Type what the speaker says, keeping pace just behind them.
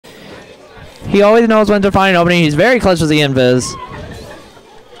He always knows when to find an opening. He's very clutch with the invis.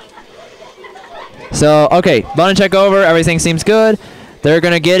 So, okay, button check over. Everything seems good. They're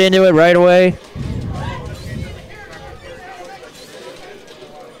going to get into it right away.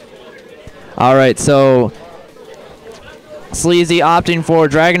 All right, so Sleezy opting for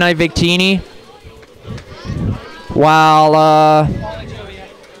Dragonite Victini, while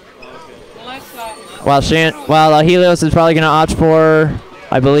Helios is probably going to opt for,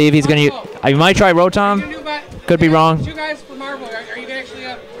 I believe he's going to. I might try Rotom. Could be wrong. You guys for Marvel, are you actually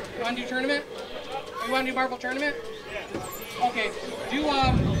want to do tournament? You want to do Marvel tournament? Okay.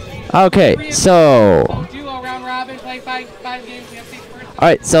 Okay, so. Do a round robin, play five games. We have 6 first. All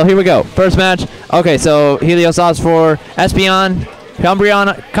right, so here we go. First match. Okay, so Helios opts for Espeon,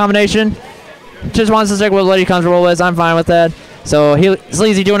 Umbreon combination. Just wants to stick with what he comfortable with. I'm fine with that. So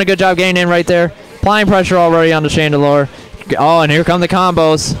Sleezy doing a good job getting in right there. Applying pressure already on the Chandelure. Oh, and here come the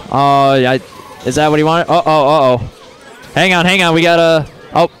combos. Oh, is that what he wanted? Uh-oh. Hang on. We got a...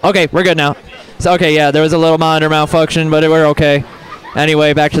 Oh, okay, we're good now. So, okay, yeah, there was a little monitor malfunction, but we're okay.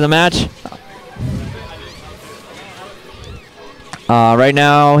 Anyway, back to the match. Right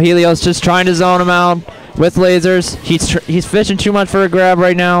now, Helios just trying to zone him out with lasers. He's fishing too much for a grab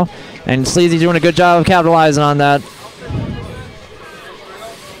right now, and Sleezy's doing a good job of capitalizing on that.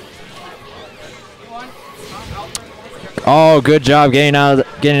 Oh, good job getting out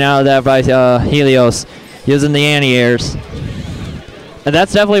of that by Helios, using the anti-airs. And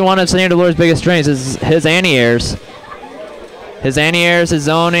that's definitely one of Chandelure's biggest strengths is his anti-airs. His anti-airs, his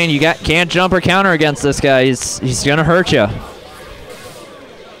zoning. You can't jump or counter against this guy. He's gonna hurt you.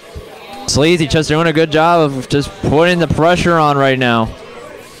 Sleezy just doing a good job of just putting the pressure on right now.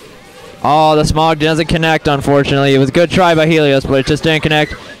 Oh, the Smog doesn't connect, unfortunately. It was a good try by Helios, but it just didn't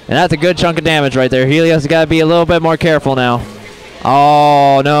connect. And that's a good chunk of damage right there. Helios has got to be a little bit more careful now.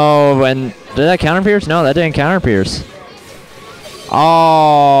 Oh, no. And did that counter pierce? No, that didn't counter pierce.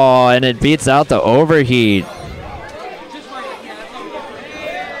 Oh, and it beats out the overheat.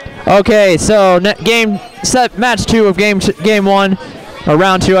 Okay, so match 2 of game 1, or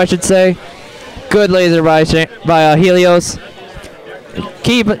round 2, I should say. Good laser by Helios.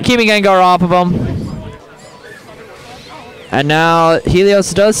 Keeping Gengar off of him. And now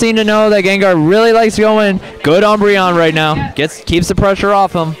Helios does seem to know that Gengar really likes going. Good Umbreon right now. Keeps the pressure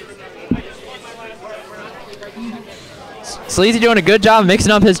off him. Sleezy doing a good job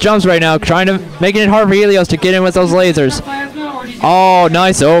mixing up his jumps right now, making it hard for Helios to get in with those lasers. Oh,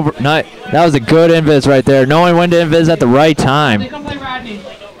 nice that was a good invis right there. Knowing when to invis at the right time.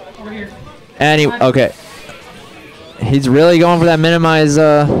 Okay. He's really going for that minimize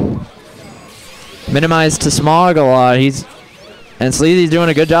to Smog a lot. And Sleezy's doing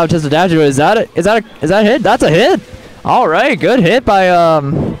a good job just adapting to it. Is that a hit? That's a hit. All right, good hit by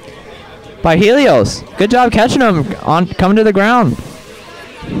Helios. Good job catching him coming to the ground.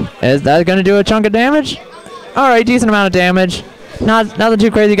 Is that going to do a chunk of damage? All right, decent amount of damage. Nothing too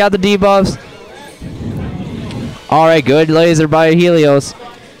crazy. Got the debuffs. All right, good laser by Helios.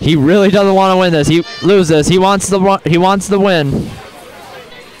 He really doesn't want to win this. Lose this. He wants the win.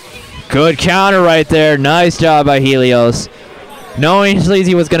 Good counter right there. Nice job by Helios. Knowing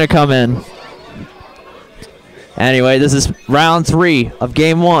Sleezy was going to come in. Anyway, this is round 3 of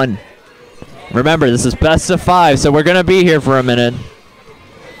game 1. Remember, this is best of 5, so we're going to be here for a minute.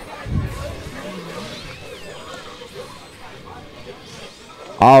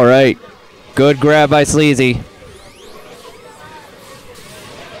 All right. Good grab by Sleezy.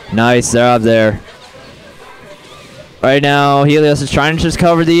 Nice job there. Right now, Helios is trying to just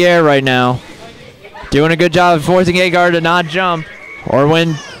cover the air right now. Doing a good job of forcing Gengar to not jump. Or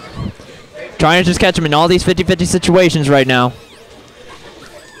when trying to just catch him in all these 50-50 situations right now.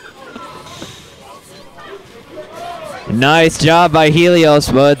 Nice job by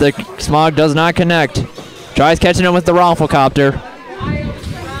Helios, but the Smog does not connect. Tries catching him with the Rafflecopter.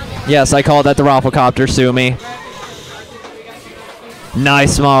 Yes, I called that the Rafflecopter, sue me.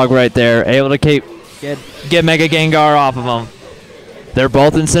 Nice Smog right there. Able to get Mega Gengar off of him. They're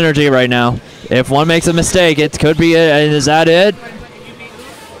both in synergy right now. If one makes a mistake, it could be it. And is that it?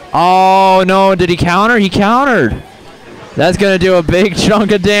 Oh, no. Did he counter? He countered. That's going to do a big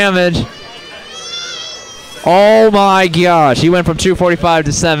chunk of damage. Oh, my gosh. He went from 245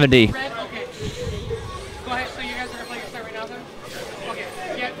 to 70. Okay. Go ahead. So you guys are going to play your start right now, then? Okay.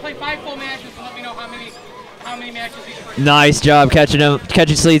 Yeah, play 5 full matches and let me know how many matches each person. Nice job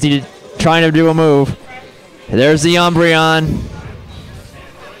catching Sleezy, trying to do a move. There's the Umbreon.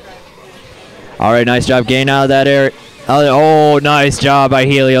 All right, nice job getting out of that area. Oh, nice job by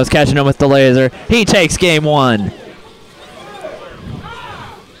Helios catching him with the laser. He takes game 1.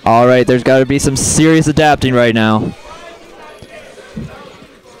 All right, there's got to be some serious adapting right now.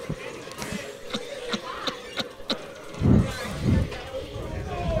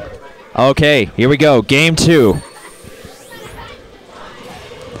 Okay, here we go. Game 2.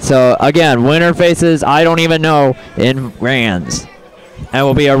 So, again, winner faces I don't even know in Rands. And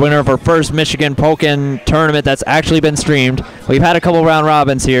will be our winner of our first Michigan Pokken tournament that's actually been streamed. We've had a couple round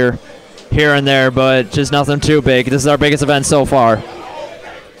robins here and there, but just nothing too big. This is our biggest event so far.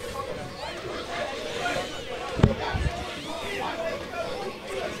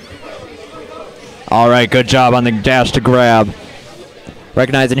 All right, good job on the dash to grab.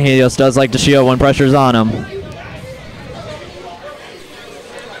 Recognizing Helios does like to shield when pressure's on him.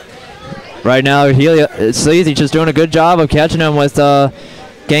 Right now, Sleezy just doing a good job of catching him with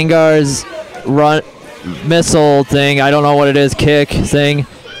Gengar's run missile thing. I don't know what it is, kick thing.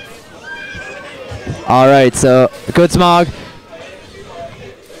 All right, so good smog.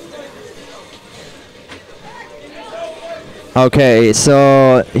 Okay,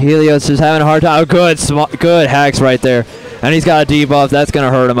 so Helios is having a hard time. Oh, good hacks right there. And he's got a debuff. That's going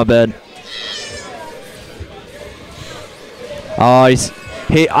to hurt him a bit. Oh,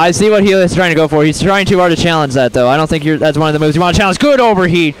 I see what Helios is trying to go for. He's trying too hard to challenge that, though. I don't think that's one of the moves you want to challenge. Good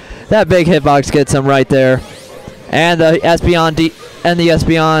overheat. That big hitbox gets him right there. And the Espeon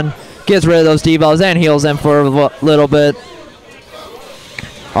gets rid of those debuffs and heals them for a little bit.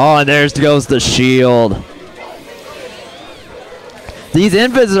 Oh, and there goes the shield. These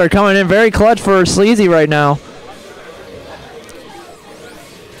invis are coming in very clutch for Sleezy right now.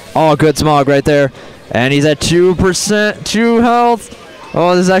 Oh, good smog right there. And he's at 2%, 2 health.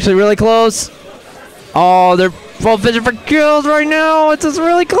 Oh, this is actually really close. Oh, they're both fishing for kills right now. It's just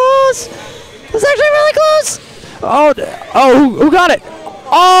really close. It's actually really close. Oh, who got it?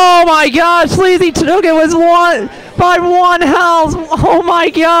 Oh my gosh, Sleezy took it with by 1 health. Oh my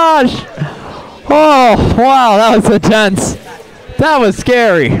gosh. Oh, wow, that was intense. That was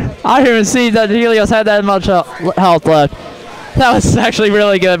scary. I didn't even see that Helios had that much health left. That was actually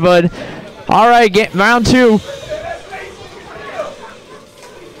really good, bud. All right, round 2.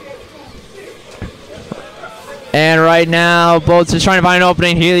 And right now, both just trying to find an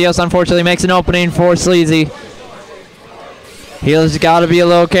opening. Helios unfortunately makes an opening for Sleezy. Helios got to be a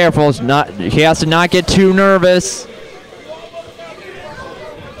little careful. He has to not get too nervous.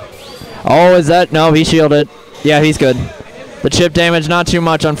 Oh, is that? No, he shielded. Yeah, he's good. The chip damage, not too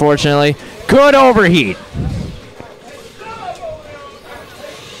much, unfortunately. Good overheat.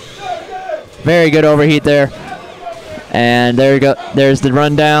 Very good overheat there. And there you go. There's the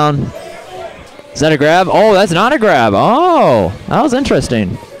rundown. Is that a grab? Oh, that's not a grab. Oh, that was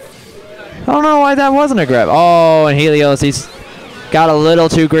interesting. I don't know why that wasn't a grab. Oh, and Helios, he's got a little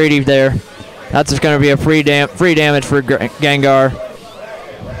too greedy there. That's just going to be a free damage for Gengar.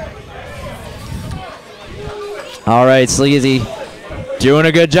 All right, Sleezy doing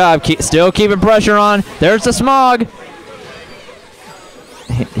a good job. Still keeping pressure on. There's the smog.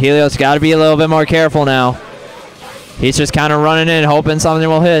 Helios got to be a little bit more careful now. He's just kind of running in, hoping something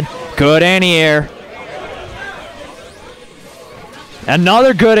will hit. Good anti-air.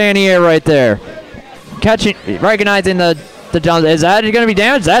 Another good anti-air right there. Recognizing the jump. Is that going to be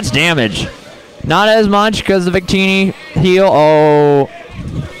damage? That's damage. Not as much because the Victini heal. Oh.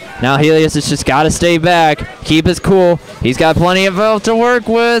 Now Helios has just got to stay back. Keep his cool. He's got plenty of health to work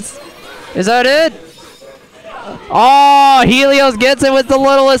with. Is that it? Oh, Helios gets it with the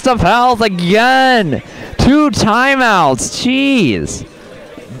littlest of health again. 2 timeouts. Jeez.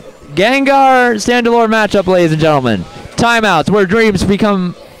 Gengar Standalore matchup, ladies and gentlemen. Timeouts, where dreams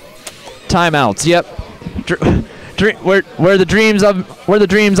become timeouts. Yep. Where the dreams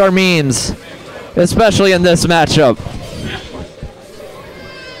are memes, especially in this matchup.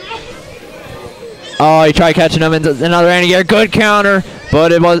 Oh, he tried catching him into another anti-air. Good counter,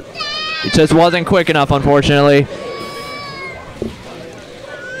 but it just wasn't quick enough, unfortunately.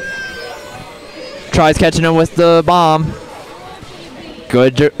 Tries catching him with the bomb.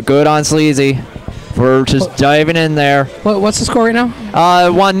 Good on Sleezy for just diving in there. What's the score right now?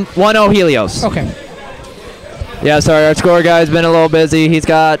 1-0 Helios. Okay. Yeah, sorry, our score guy's been a little busy. He's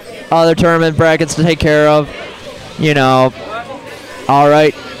got other tournament brackets to take care of. You know. All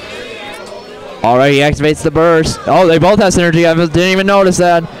right. All right, he activates the burst. Oh, they both have synergy. I didn't even notice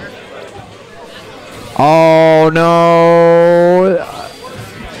that. Oh, no.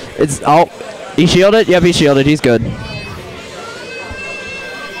 He shielded? Yep, he shielded. He's good.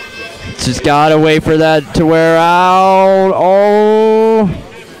 Just gotta wait for that to wear out. Oh.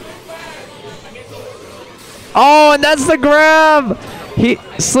 Oh, and that's the grab.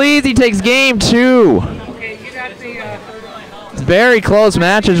 Sleezy takes game 2. Okay, you got the third line. very close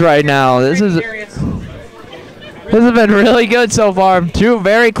matches right now. This has been really good so far. 2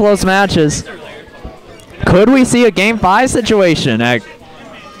 very close matches. Could we see a Game 5 situation? It's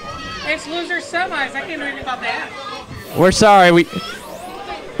loser semis. I can't know anything about that. We're sorry.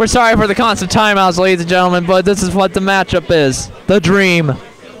 We're sorry for the constant timeouts, ladies and gentlemen, but this is what the matchup is. The dream.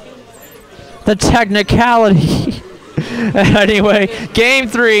 The technicality. Anyway, Game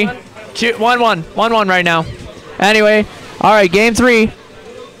 3. 1-1. 1-1 right now. Anyway, all right, Game 3.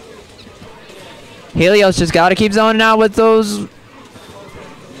 Helios just got to keep zoning out with those.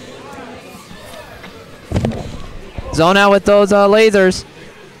 Zone out with those lasers.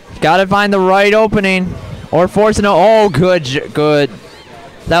 Got to find the right opening or force it. Oh, good.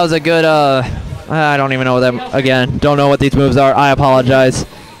 That was a good. I don't even know that. Again, don't know what these moves are. I apologize.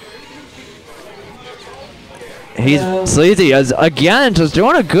 Sleezy is again just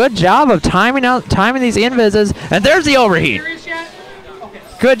doing a good job of timing these invises, and there's the overheat.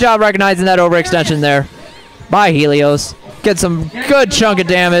 Good job recognizing that overextension there by Helios. Get some good chunk of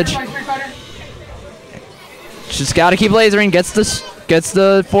damage. Just got to keep lasering. Gets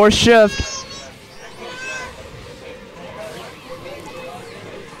the force shift.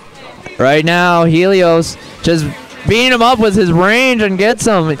 Right now, Helios just beating him up with his range and gets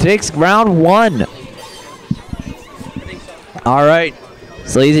him. It takes round 1. All right,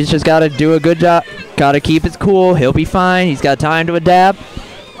 Sleazy's just got to do a good job. Got to keep it cool. He'll be fine. He's got time to adapt.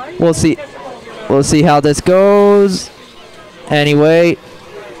 We'll see. We'll see how this goes. Anyway,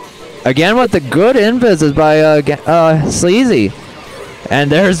 again with the good invis by Sleazy,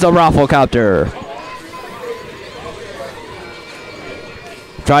 and there's the Rafflecopter.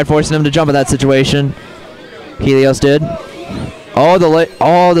 Tried forcing him to jump at that situation. Helios did. Oh,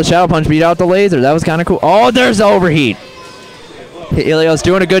 the Shadow Punch beat out the laser. That was kind of cool. Oh, there's the overheat. Helios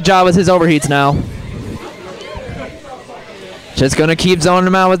doing a good job with his overheats now. Just gonna keep zoning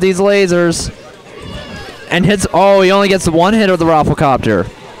him out with these lasers. And hits. Oh, he only gets the 1 hit of the Rafflecopter.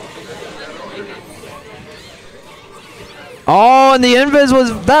 Oh, and the invis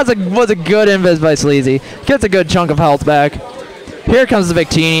was a good invis by Sleazy. Gets a good chunk of health back. Here comes the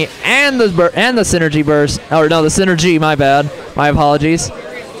Victini and the synergy burst. Or no, the synergy. My bad. My apologies.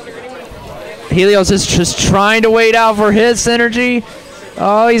 Helios is just trying to wait out for his synergy.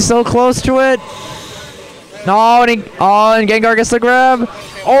 Oh, he's so close to it. No, and Gengar gets the grab.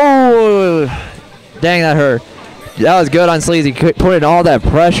 Oh, dang, that hurt. That was good on Sleazy, putting all that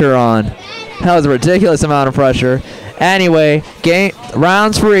pressure on. That was a ridiculous amount of pressure. Anyway,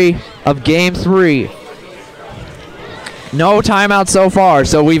 round 3 of Game 3. No timeout so far,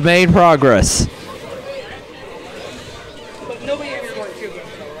 so we've made progress.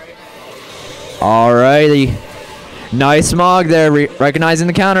 Alrighty. Nice Smog there, recognizing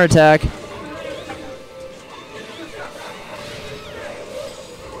the counterattack.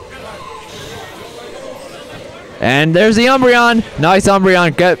 And there's the Umbreon. Nice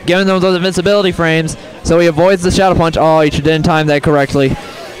Umbreon, giving them those invincibility frames. So he avoids the Shadow Punch. Oh, he didn't time that correctly.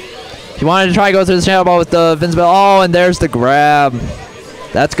 He wanted to try to go through the Shadow Ball with the invincibility. Oh, and there's the grab.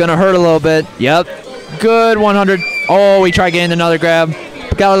 That's going to hurt a little bit. Yep. Good 100. Oh, we tried getting another grab.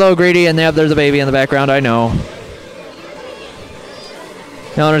 Got a little greedy, and yep, there's a baby in the background. I know.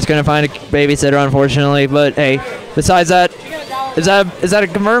 The owner's going to find a babysitter, unfortunately. But, hey, besides that, is that a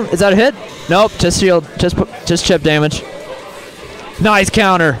confirm? Is that a hit? Nope, just shield. Just chip damage. Nice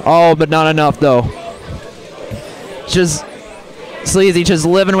counter. Oh, but not enough, though. Just Sleazy just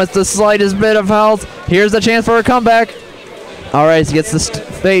living with the slightest bit of health. Here's the chance for a comeback. All right, he gets the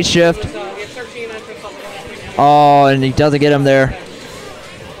phase shift. Oh, and he doesn't get him there.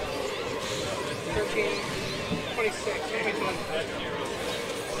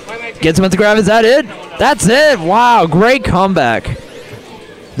 Gets him with the grab. Is that it? That's it. Wow, great comeback.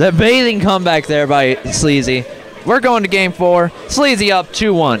 The bathing comeback there by Sleazy. We're going to Game 4. Sleazy up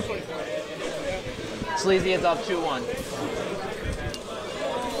 2-1. Sleazy is up 2-1.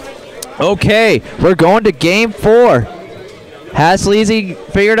 Okay, we're going to Game 4. Has Sleazy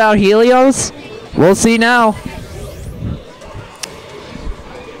figured out Helios? We'll see now.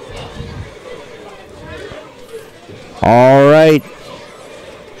 All right.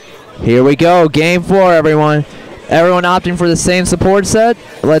 Here we go. Game 4, everyone. Everyone opting for the same support set.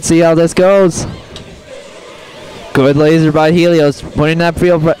 Let's see how this goes. Good laser by Helios, putting that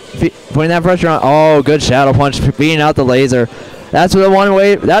pressure on. Oh, good Shadow Punch, beating out the laser. That's the one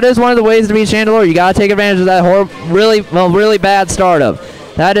way. That is one of the ways to beat Chandelure. You gotta take advantage of that really bad startup.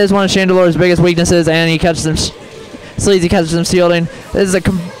 That is one of Chandelure's biggest weaknesses, and he catches him. Sleazy catches him shielding. This is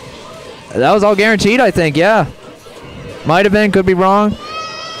that was all guaranteed, I think. Yeah, might have been, could be wrong.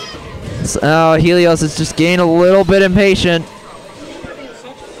 Helios is just getting a little bit impatient.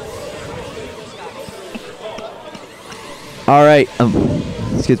 All right.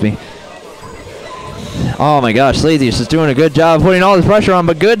 Excuse me. Oh my gosh, Sleezy is just doing a good job putting all this pressure on,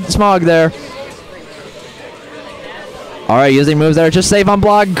 but good Smog there. All right, using moves there, just safe on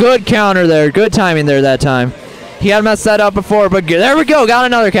block. Good counter there, good timing there that time. He had messed that up before, but there we go, got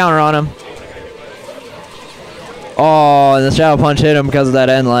another counter on him. Oh, and the Shadow Punch hit him because of that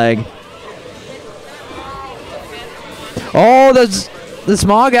end leg. Oh, the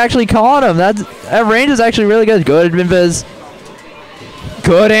Smog actually caught him. That range is actually really good. Good invis.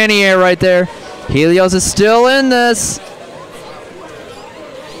 Good anti-air right there. Helios is still in this.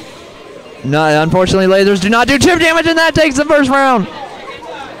 No, unfortunately, lasers do not do chip damage, and that takes the first round.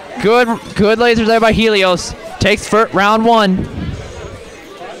 Good lasers there by Helios. Takes round 1.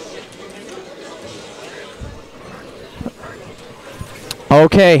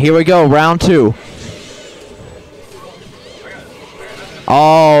 Okay, here we go, round 2.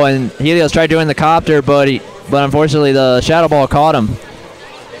 Oh, and Helios tried doing the copter, but unfortunately the Shadow Ball caught him.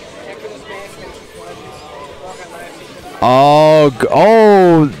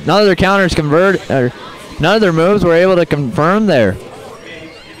 Oh, none of their counters none of their moves were able to confirm there.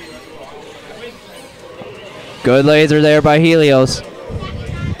 Good laser there by Helios.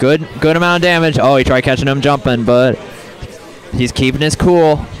 Good amount of damage. Oh, he tried catching him jumping, but he's keeping his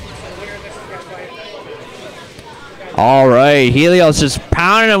cool. All right, Helios just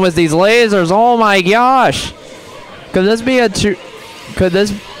pounding him with these lasers. Oh my gosh. Could this be a two? Could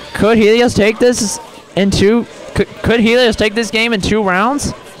Helios take this in 2? Could Helios take this game in 2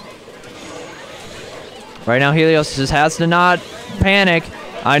 rounds? Right now, Helios just has to not panic.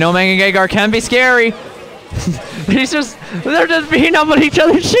 I know Mega Gengar can be scary. They're just beating up on each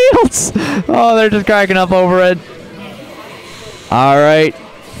other's shields. Oh, they're just cracking up over it. All right.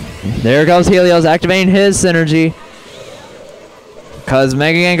 There goes Helios activating his synergy. Because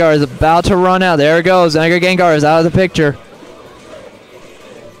Mega Gengar is about to run out. There it goes. Mega Gengar is out of the picture.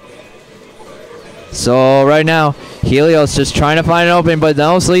 So right now, Helios just trying to find an opening, but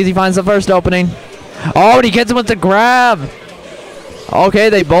no, Sleezy finds the first opening. Oh, and he gets him with the grab. Okay,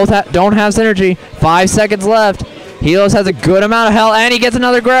 they both don't have synergy. 5 seconds left. Helios has a good amount of health, and he gets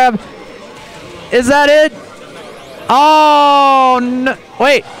another grab. Is that it? Oh, no.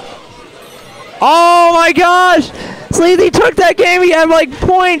 Wait. Oh, my gosh. Sleezy took that game. He had like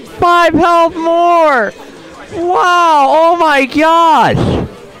 0.5 health more. Wow. Oh, my gosh.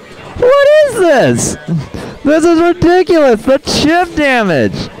 What is this? This is ridiculous. The chip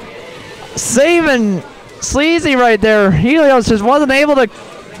damage. Saving Sleezy right there. Helios just wasn't able to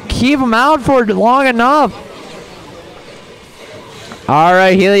keep him out for long enough. All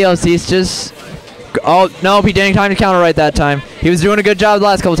right, Helios, he's just... Oh, nope, he didn't time to counter right that time. He was doing a good job the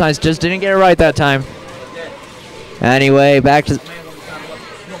last couple times, just didn't get it right that time. Anyway, the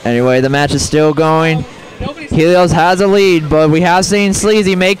match is still going. Helios has a lead, but we have seen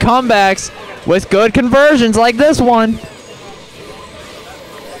Sleezy make comebacks with good conversions like this one.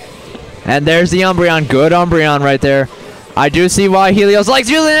 And there's the Umbreon. Good Umbreon right there. I do see why Helios likes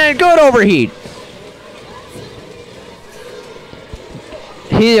using it. Good overheat.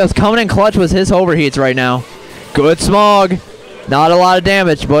 Helios coming in clutch with his overheats right now. Good Smog. Not a lot of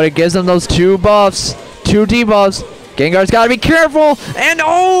damage, but it gives him those 2 buffs. 2 debuffs. Gengar's got to be careful. And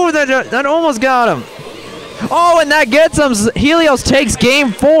oh, that almost got him. Oh, and that gets him. Helios takes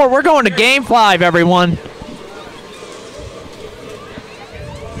game 4. We're going to game 5, everyone.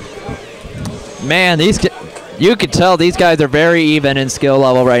 Man, you could tell these guys are very even in skill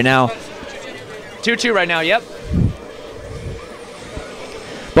level right now. 2-2 right now, yep.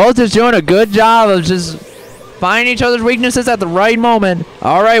 Both just doing a good job of just finding each other's weaknesses at the right moment.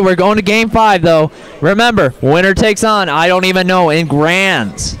 All right, we're going to game 5, though. Remember, winner takes on, I don't even know, in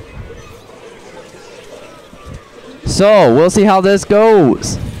grands. So, we'll see how this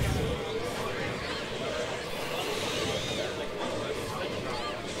goes.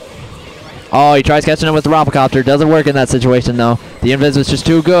 Oh, he tries catching him with the Rompocopter. Doesn't work in that situation, though. The invis was just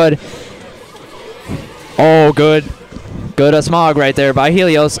too good. Oh, good. Good Smog right there by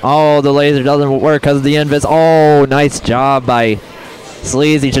Helios. Oh, the laser doesn't work because of the invis. Oh, nice job by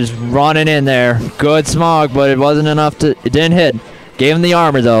Sleezy just running in there. Good Smog, but it wasn't enough to... It didn't hit. Gave him the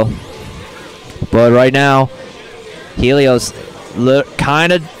armor, though. But right now, Helios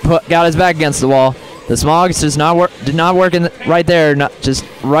kind of got his back against the wall. The Smog's just did not work right there, just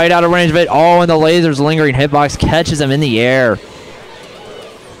right out of range of it. Oh, and the laser's lingering hitbox catches him in the air.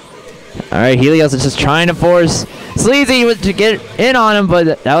 All right, Helios is just trying to force Sleezy to get in on him,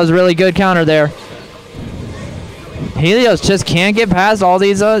 but that was a really good counter there. Helios just can't get past all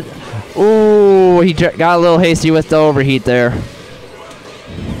these. Ooh, he got a little hasty with the overheat there.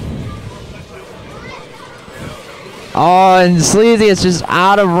 Oh, and Sleezy is just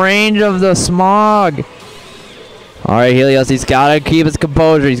out of range of the smog. All right, Helios, he's got to keep his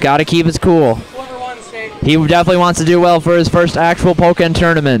composure. He's got to keep his cool. He definitely wants to do well for his first actual Pokken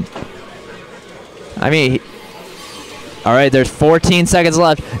tournament. I mean, all right, there's 14 seconds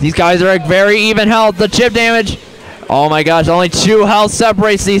left. These guys are at very even health. The chip damage. Oh my gosh, only 2 health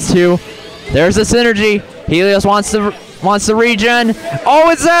separates these two. There's the synergy. Helios wants to regen.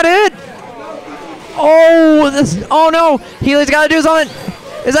 Oh, is that it? Oh no! Helios got to do something.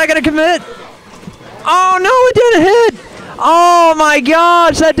 Is that gonna commit? Oh no, it didn't hit. Oh my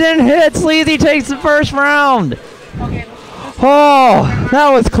gosh, that didn't hit. Sleezy takes the first round. Oh, that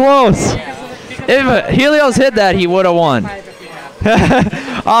was close. If Helios hit that, he would have won.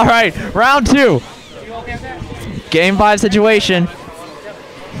 All right, round 2. Game 5 situation.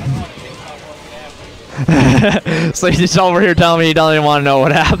 Sleezy's over here telling me he doesn't even want to know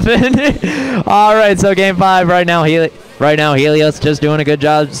what happened. All right, so game 5 right now. Helios just doing a good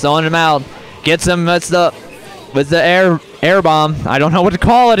job throwing him out. Gets him with the air bomb. I don't know what to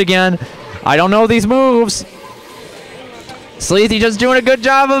call it again. I don't know these moves. Sleezy just doing a good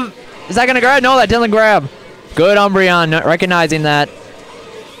job of. Is that gonna grab? No, that didn't grab. Good Umbreon recognizing that.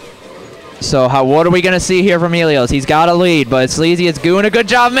 So what are we gonna see here from Helios? He's got a lead, but Sleezy is doing a good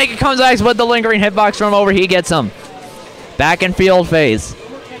job making comebacks with the lingering hitbox from over. He gets him. Back in field phase.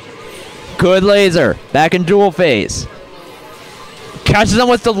 Good laser. Back in dual phase. Catches him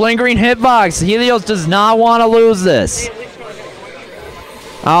with the lingering hitbox. Helios does not want to lose this.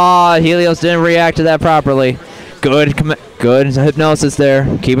 Helios didn't react to that properly. Good hypnosis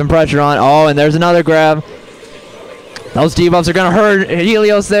there. Keeping pressure on. Oh, and there's another grab. Those debuffs are going to hurt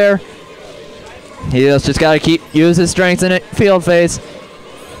Helios there. Helios just got to use his strengths in it. Field phase.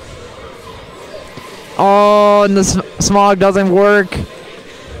 Oh, and the smog doesn't work.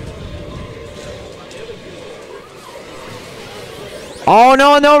 Oh,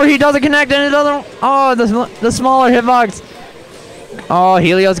 no, he doesn't connect, and it doesn't. Oh, the smaller hitbox. Oh,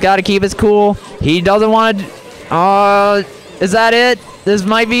 Helios got to keep his cool. He doesn't want to. Is that it? This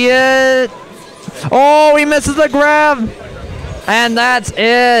might be it. Oh, he misses the grab. And that's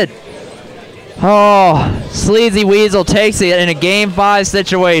it. Oh, Sleezy Weezel takes it in a game 5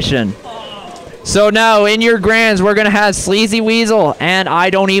 situation. So now in your grands, we're going to have Sleezy Weezel, and I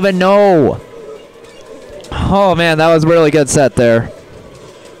don't even know. Oh, man, that was a really good set there.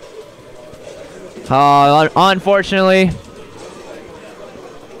 Unfortunately,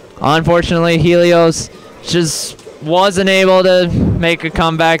 Helios just wasn't able to make a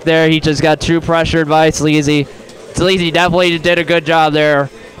comeback there. He just got too pressured by Sleezy. Sleezy definitely did a good job there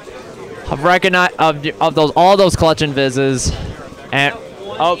of all those clutch invises. And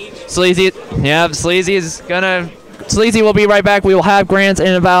Sleezy, yeah, Sleezy will be right back. We will have grants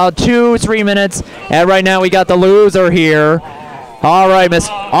in about 2-3 minutes. And right now we got the loser here. All right,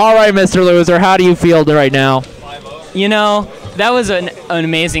 Mr. Loser, how do you feel right now? You know, that was an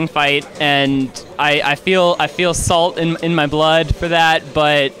amazing fight, and I feel salt in my blood for that.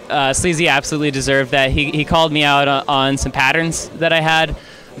 But Sleezy absolutely deserved that. He called me out on some patterns that I had,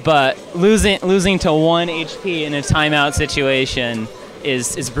 but losing to 1 HP in a timeout situation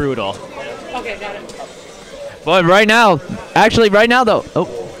is brutal. Okay, got it. But right now though.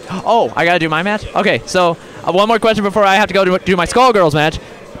 Oh, I gotta do my match. Okay, so one more question before I have to go do my Skullgirls match.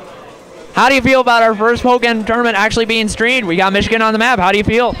 How do you feel about our first Pokken tournament actually being streamed? We got Michigan on the map. How do you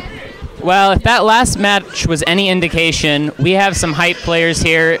feel? Well, if that last match was any indication, we have some hype players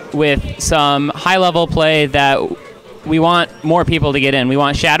here with some high-level play that we want more people to get in. We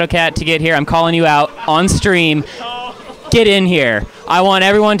want Shadowcat to get here. I'm calling you out on stream. Get in here. I want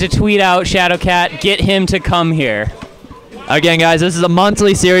everyone to tweet out Shadowcat. Get him to come here. Again, guys, this is a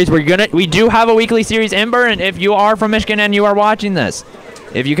monthly series. We do have a weekly series in Burton. If you are from Michigan and you are watching this,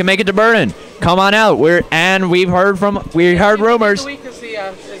 if you can make it to Burton, come on out. We heard rumors. Week is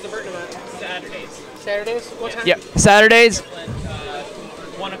the Burton event? Saturdays. Saturdays? What time? Yeah, Saturdays.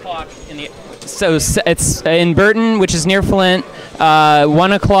 1 o'clock in the. So it's in Burton, which is near Flint.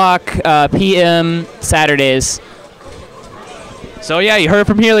 1 o'clock p.m. Saturdays. So yeah, you heard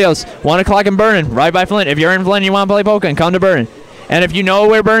from Helios. 1 o'clock in Burton, right by Flint. If you're in Flint and you want to play Pokken, come to Burton. And if you know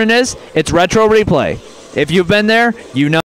where Burton is, it's Retro Replay. If you've been there, you know.